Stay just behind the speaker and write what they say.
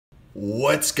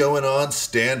What's going on,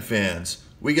 Stan fans?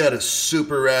 We got a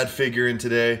super rad figure in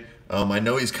today. I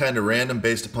know he's kind of random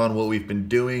based upon what we've been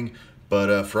doing,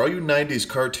 but for all you 90s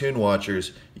cartoon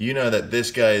watchers, you know that this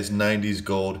guy is 90s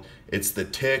gold. It's the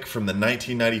Tick from the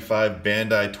 1995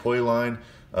 Bandai toy line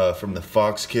from the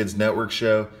Fox Kids Network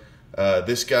show.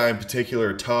 This guy in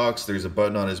particular talks. There's a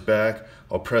button on his back.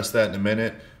 I'll press that in a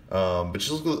minute. But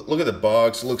just look at the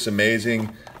box. It looks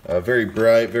amazing. Very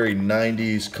bright, very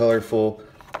 90s, colorful.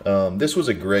 This was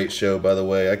a great show, by the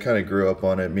way. I kind of grew up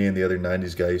on it. Me and the other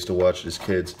 90s guy used to watch it as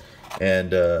kids.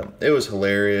 And it was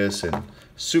hilarious and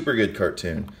super good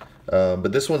cartoon.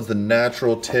 But this one's the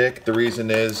natural Tick. The reason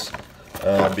is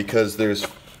because there's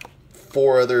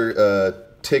four other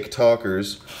Tick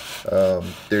talkers.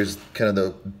 There's kind of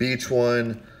the beach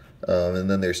one, and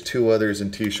then there's two others in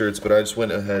t-shirts, but I just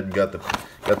went ahead and got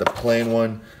the plain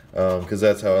one because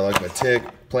that's how I like my Tick,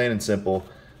 plain and simple.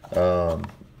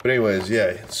 But anyways,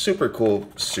 yeah, super cool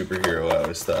superhero, I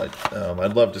always thought.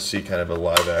 I'd love to see kind of a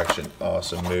live action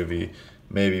awesome movie.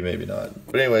 Maybe, maybe not.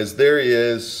 But anyways, there he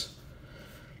is,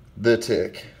 the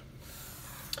Tick.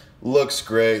 Looks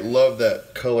great. Love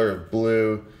that color of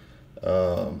blue.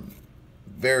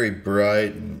 Very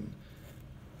bright and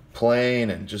plain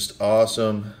and just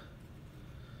awesome.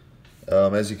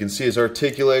 As you can see, his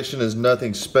articulation is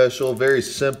nothing special. Very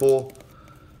simple.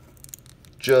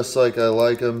 Just like I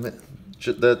like him.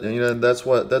 That's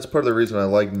part of the reason I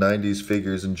like 90s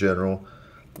figures in general.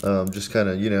 Just kind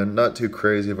of, not too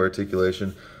crazy of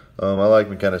articulation. I like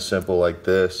them kind of simple like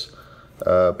this.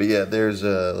 But yeah, there's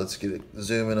let's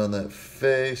zoom in on that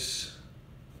face.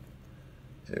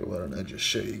 Here, why don't I just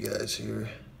show you guys here?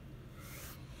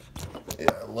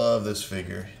 Yeah, I love this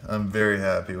figure. I'm very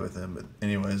happy with him. But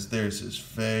anyways, there's his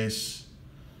face.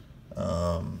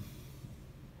 Kind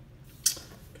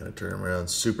of turn him around.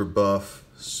 Super buff,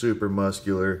 super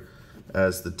muscular,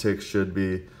 as the Tick should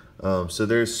be. So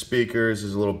there's speakers,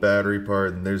 there's a little battery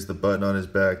part, and there's the button on his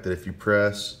back that if you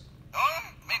press,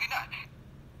 maybe not.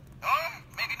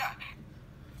 Maybe not.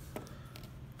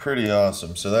 Pretty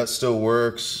awesome. So that still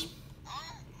works.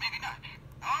 Maybe not.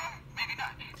 Maybe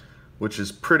not. Which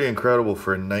is pretty incredible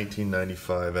for a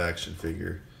 1995 action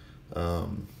figure.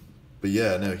 But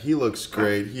yeah, no, he looks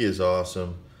great. He is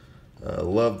awesome.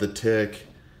 Love the Tick.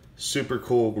 Super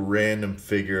cool random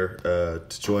figure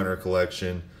to join our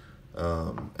collection.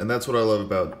 And that's what I love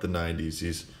about the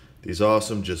 90s. These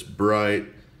awesome, just bright,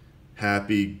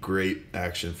 happy, great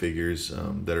action figures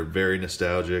that are very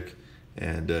nostalgic.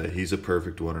 And he's a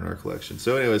perfect one in our collection.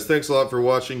 So anyways, thanks a lot for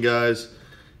watching, guys.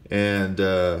 And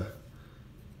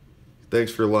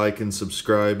thanks for liking,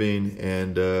 subscribing.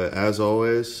 And as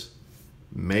always,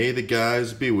 may the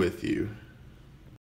guys be with you.